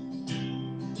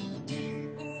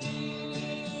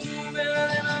 Better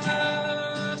than a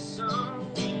love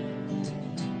song.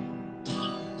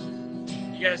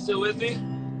 You guys still with me?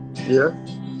 Yeah.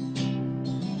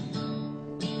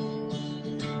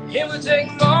 It would take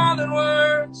more than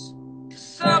words to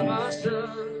sum us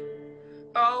up.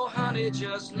 Oh, honey,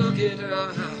 just look at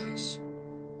us.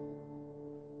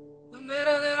 We're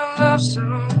better than a love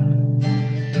song,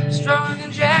 stronger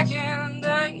than Jack and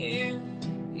Diane,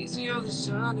 easier than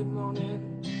Sunday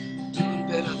morning, doing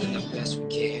better than the best we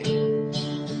can.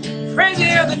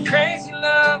 Crazier than crazy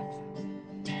love,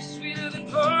 sweeter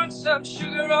than pouring some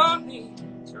sugar on me.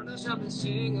 Turn us up and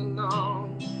sing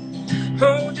along.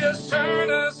 Oh, just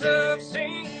turn us up,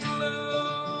 sing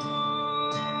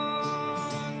along.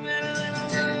 Better than a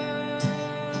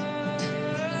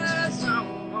love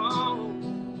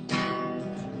song.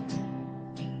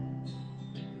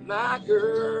 My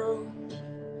girl,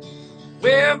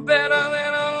 we're better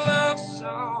than a love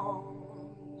song.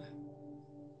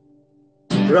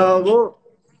 Bravo.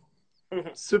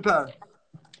 Super.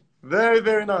 Very,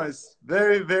 very nice.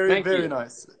 Very, very, Thank very you.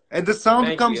 nice. And the sound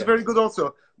Thank comes you. very good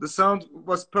also. The sound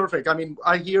was perfect. I mean,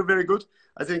 I hear very good.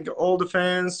 I think all the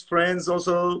fans, friends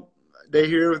also, they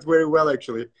hear it very well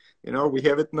actually. You know, we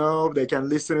have it now. They can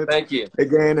listen it Thank you.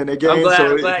 again and I'm again. glad. So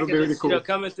I'm it glad will be because really it's, you know, cool.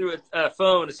 coming through a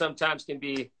phone sometimes can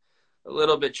be a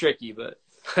little bit tricky, but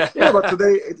Yeah, but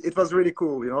today it was really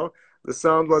cool. You know, the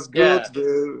sound was good.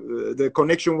 yeah. The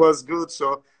connection was good.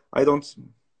 So I don't.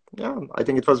 Yeah, I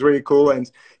think it was really cool.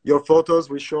 And your photos,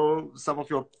 we show some of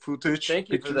your footage, Thank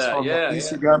you for pictures that. from Yeah, yeah.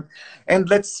 Instagram. And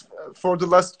let's, for the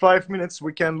last 5 minutes,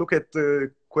 we can look at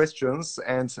the questions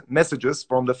and messages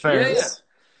from the Yeah, yeah. fans.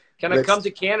 Can I come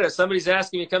to Canada? Somebody's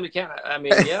asking me to come to Canada. I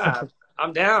mean, yeah,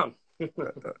 I'm down.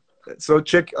 So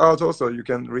check out also. You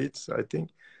can read. I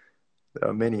think there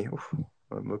are many. Oof,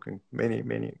 I'm looking many,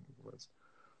 many.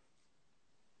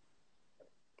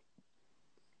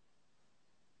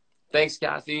 Thanks,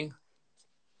 Kathy.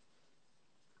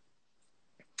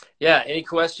 Yeah, any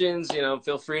questions, you know,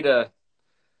 feel free to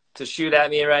shoot at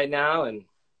me right now. And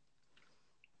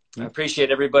I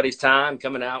appreciate everybody's time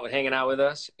coming out and hanging out with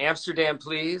us. Amsterdam,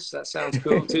 please. That sounds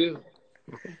cool too.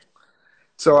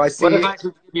 So I see. What advice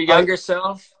would you give your younger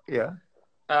self? Yeah.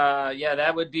 Yeah,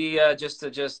 that would be just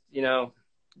you know,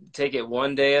 take it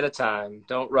one day at a time.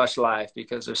 Don't rush life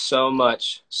because there's so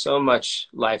much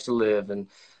life to live. And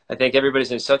I think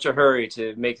everybody's in such a hurry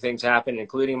to make things happen,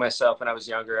 including myself when I was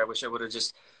younger. I wish I would have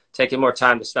just taken more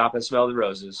time to stop and smell the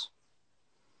roses.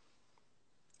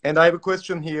 And I have a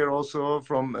question here also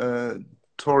from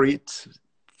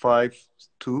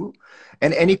Torit52.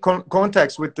 And any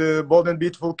contacts with the Bold and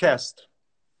Beautiful cast?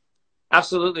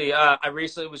 Absolutely. I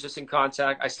recently was just in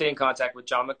contact. I stay in contact with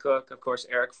John McCook, of course,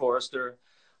 Eric Forrester,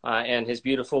 and his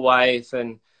beautiful wife.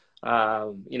 And,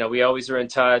 you know, we always are in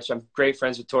touch. I'm great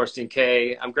friends with Torsten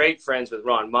Kay. I'm great friends with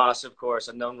Ron Moss, of course.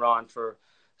 I've known Ron for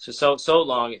so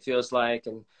long, it feels like.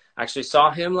 And actually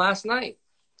saw him last night,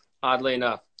 oddly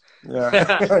enough.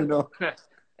 Yeah, I know.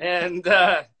 And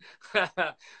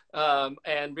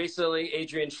recently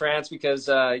Adrian France, because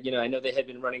you know, I know they had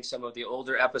been running some of the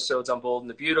older episodes on Bold and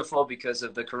the Beautiful because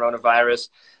of the coronavirus,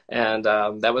 and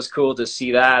that was cool to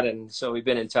see that. And so we've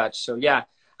been in touch. So yeah,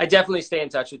 I definitely stay in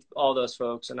touch with all those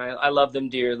folks, and I love them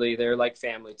dearly. They're like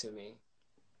family to me.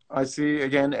 I see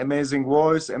again, amazing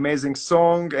voice, amazing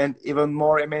song, and even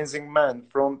more amazing man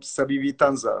from Sabivi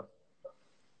Tanza.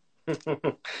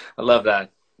 I love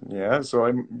that. Yeah, so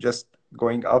I'm just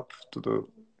going up to the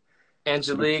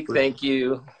Angelique, thank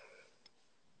you.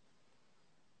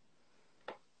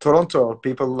 Toronto,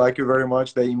 people like you very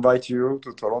much. They invite you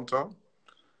to Toronto.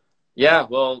 Yeah,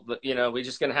 well, you know, we're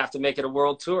just going to have to make it a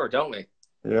world tour, don't we?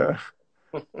 Yeah.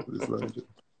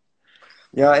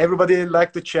 Yeah, everybody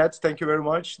liked the chat. Thank you very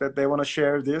much that they want to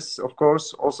share this. Of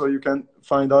course, also you can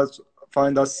find us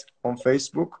on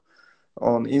Facebook,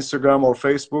 on Instagram or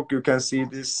Facebook. You can see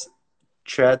this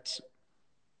chat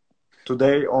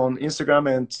today on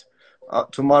Instagram and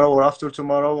tomorrow or after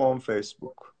tomorrow on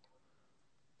Facebook.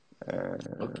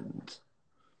 And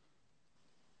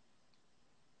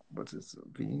but it's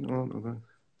being on.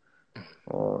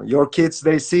 Your kids,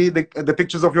 they see the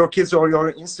pictures of your kids or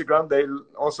your Instagram.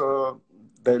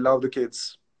 They love the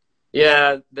kids.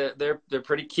 Yeah, they're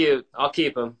pretty cute. I'll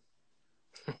keep them.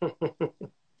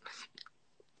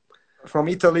 From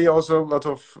Italy, also a lot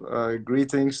of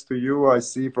greetings to you. I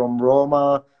see from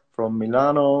Roma, from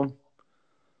Milano.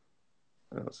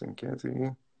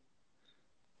 Helsinki.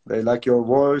 They like your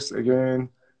voice again.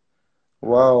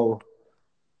 Wow.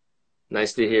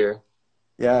 Nice to hear.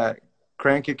 Yeah.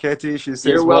 Cranky Katie, she says,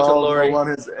 You're welcome, wow, Lori. no one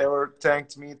has ever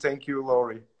thanked me. Thank you,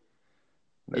 Lori.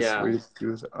 That's Yeah. really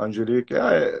good. Angelique,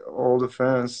 yeah, all the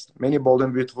fans. Many Bold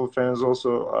and Beautiful fans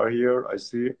also are here, I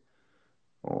see.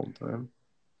 All of them.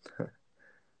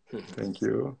 Thank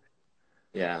you.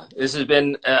 Yeah, this has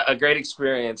been a great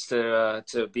experience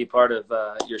to be part of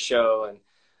your show,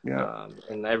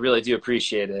 and I really do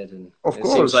appreciate it. And Of it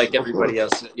course, seems like of everybody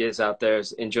course. else is out there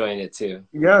is enjoying it too.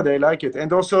 Yeah, they like it.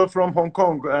 And also from Hong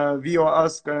Kong, Vio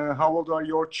asked, how old are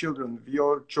your children?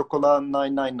 Vio Chocolat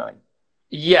 999.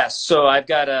 Yes, so I've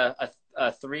got a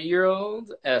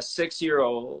 3-year-old, a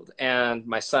 6-year-old, and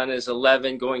my son is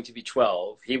 11, going to be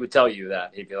 12. He would tell you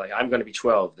that. He'd be like, "I'm going to be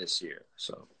 12 this year."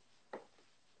 So.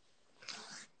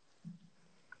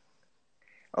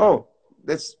 Oh,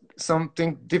 that's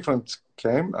something different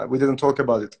came. We didn't talk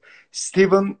about it.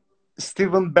 Steven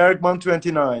Bergman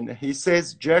 29. He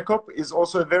says Jacob is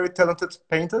also a very talented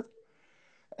painter.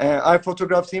 I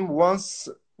photographed him once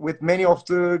with many of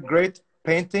the great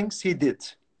paintings he did.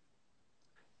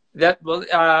 Yeah. Well,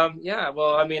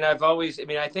 I mean, I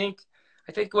think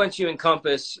once you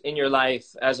encompass in your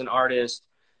life as an artist,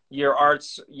 your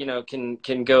arts,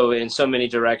 can go in so many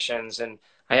directions, and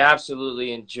I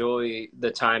absolutely enjoy the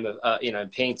time of,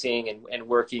 painting and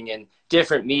working in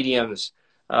different mediums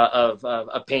of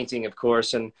painting, of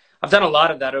course. And I've done a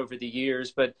lot of that over the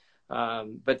years, but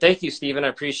thank you, Stephen. I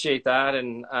appreciate that.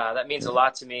 And that means a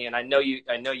lot to me. And I know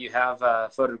you have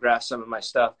photographed some of my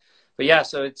stuff, but yeah,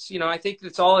 so it's, I think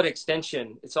it's all an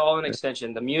extension. It's all an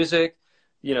extension. The music,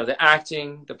 the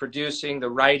acting, the producing, the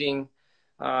writing,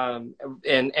 and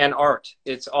art.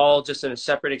 It's all just in a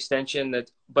separate extension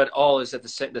but all is at the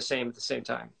same at the same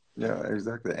time. Yeah,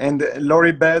 exactly. And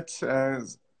Lori Beth,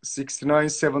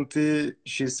 6970,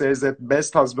 she says that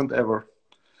best husband ever.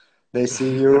 They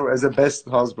see you as a best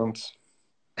husband.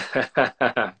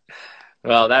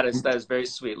 Well, that is very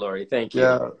sweet, Lori. Thank you.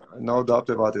 Yeah, no doubt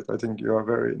about it. I think you are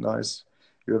very nice.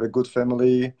 You have a good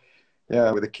family.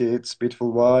 Yeah, with the kids,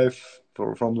 beautiful wife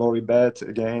from Lori Beth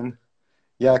again.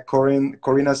 Yeah,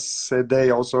 Corina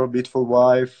Sede, also a beautiful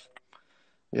wife.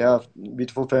 Yeah,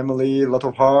 beautiful family, a lot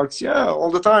of hearts. Yeah,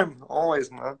 all the time, always,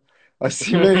 man. I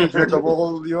see many, Jacob,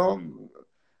 all,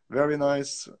 very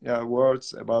nice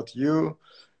words about you.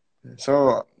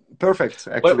 So, perfect,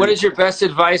 actually. What is your best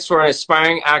advice for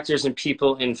aspiring actors and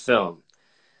people in film?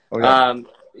 Oh, yeah.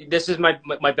 This is my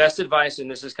best advice,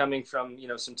 and this is coming from,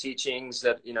 some teachings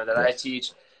that, that I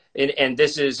teach. And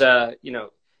this is,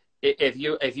 if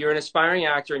you're an aspiring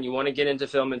actor and you want to get into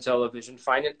film and television,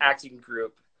 find an acting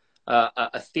group,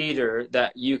 a theater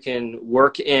that you can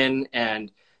work in,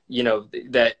 and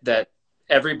that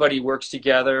everybody works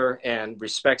together and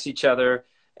respects each other,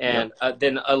 and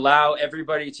then allow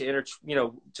everybody to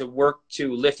work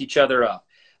to lift each other up,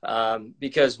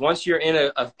 because once you're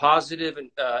in a positive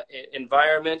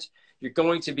environment, you're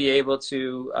going to be able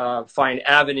to find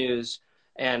avenues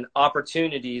and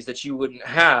opportunities that you wouldn't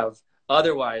have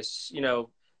otherwise,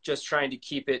 just trying to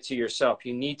keep it to yourself.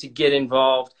 You need to get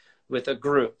involved with a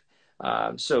group.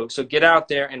 So get out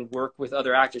there and work with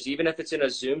other actors, even if it's in a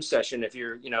Zoom session. If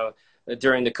you're,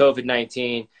 during the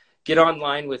COVID-19, get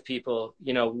online with people,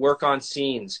 work on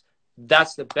scenes.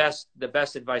 That's the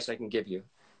best advice I can give you.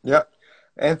 Yeah.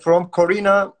 And from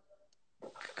Corina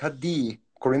Kadi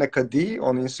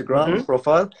on Instagram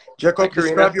profile. Jacob,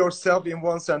 describe yourself in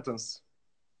one sentence.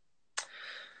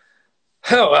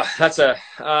 Oh, that's a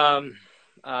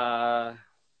nice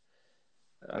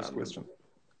question.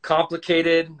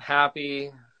 Complicated,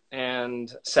 happy,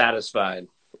 and satisfied.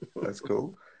 That's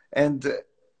cool. And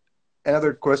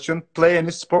another question: play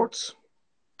any sports?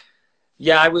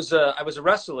 Yeah, I was a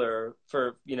wrestler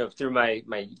for through my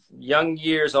young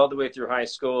years all the way through high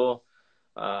school.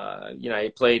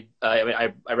 I played.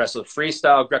 I wrestled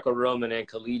freestyle, Greco-Roman, and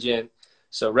collegiate.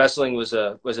 So wrestling was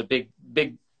a big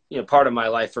part of my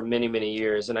life for many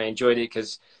years, and I enjoyed it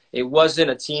because it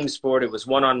wasn't a team sport. It was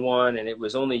one-on-one, and it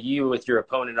was only you with your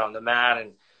opponent on the mat,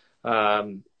 and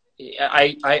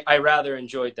I rather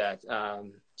enjoyed that.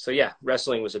 So yeah,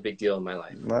 wrestling was a big deal in my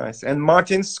life. Nice. And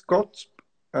Martin Scott,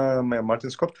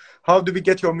 how do we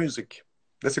get your music?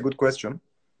 That's a good question.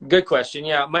 Good question.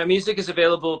 Yeah, my music is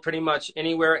available pretty much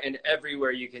anywhere and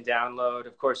everywhere you can download.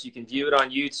 Of course, you can view it on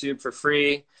YouTube for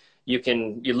free. You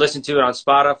listen to it on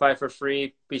Spotify for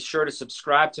free. Be sure to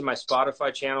subscribe to my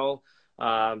Spotify channel.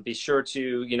 Be sure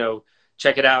to,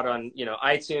 check it out on,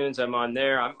 iTunes. I'm on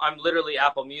there. I'm literally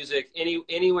Apple Music.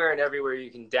 Anywhere and everywhere you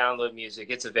can download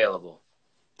music, it's available.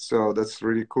 So that's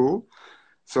really cool.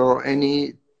 So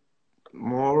any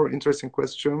more interesting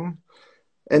question?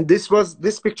 And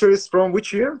this picture is from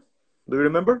which year? Do you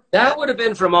remember? That would have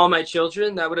been from All My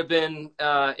Children. That would have been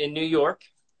in New York.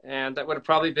 And that would have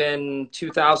probably been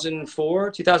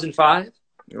 2004, 2005.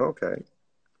 Okay.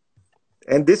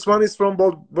 And this one is from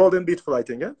Bold and Beautiful, I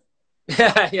think, yeah?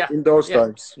 Yeah, yeah. In those yeah.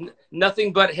 times.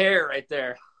 Nothing but hair right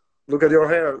there. Look at your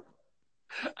hair.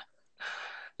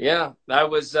 Yeah, that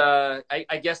was,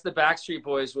 I guess the Backstreet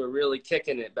Boys were really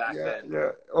kicking it back then. Yeah,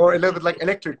 or a little bit like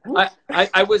Electric.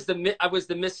 I was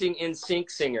the missing NSYNC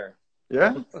singer.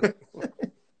 Yeah?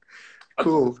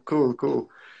 Cool.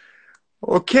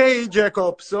 Okay,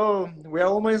 Jacob. So we are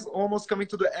almost coming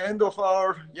to the end of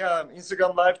our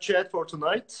Instagram live chat for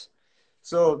tonight.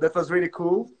 So that was really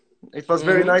cool. It was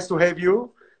very nice to have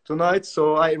you tonight.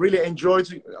 So I really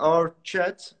enjoyed our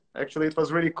chat. Actually, it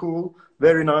was really cool.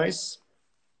 Very nice.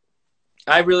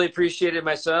 I really appreciate it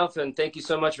myself, and thank you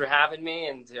so much for having me,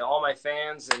 and to all my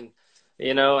fans and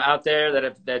out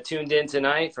there that tuned in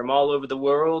tonight from all over the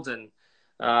world, and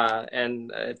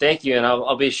thank you. And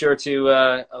I'll be sure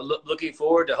to looking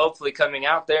forward to hopefully coming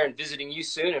out there and visiting you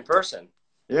soon in person.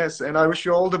 Yes, and I wish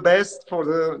you all the best for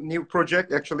the new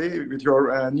project, actually, with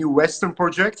your new Western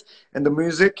project and the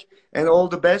music, and all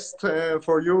the best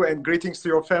for you, and greetings to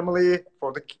your family,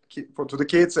 to the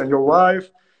kids and your wife,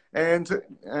 and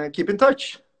keep in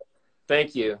touch.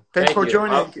 Thank you. Thanks for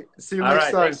joining. See you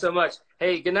next time. Thanks so much.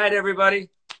 Hey, good night, everybody.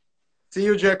 See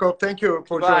you, Jacob. Thank you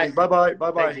for joining. Bye-bye.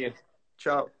 Bye-bye. Thank you.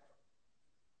 Ciao.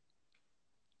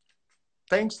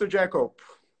 Thanks to Jacob.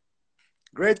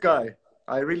 Great guy.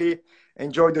 I really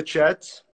enjoyed the chat.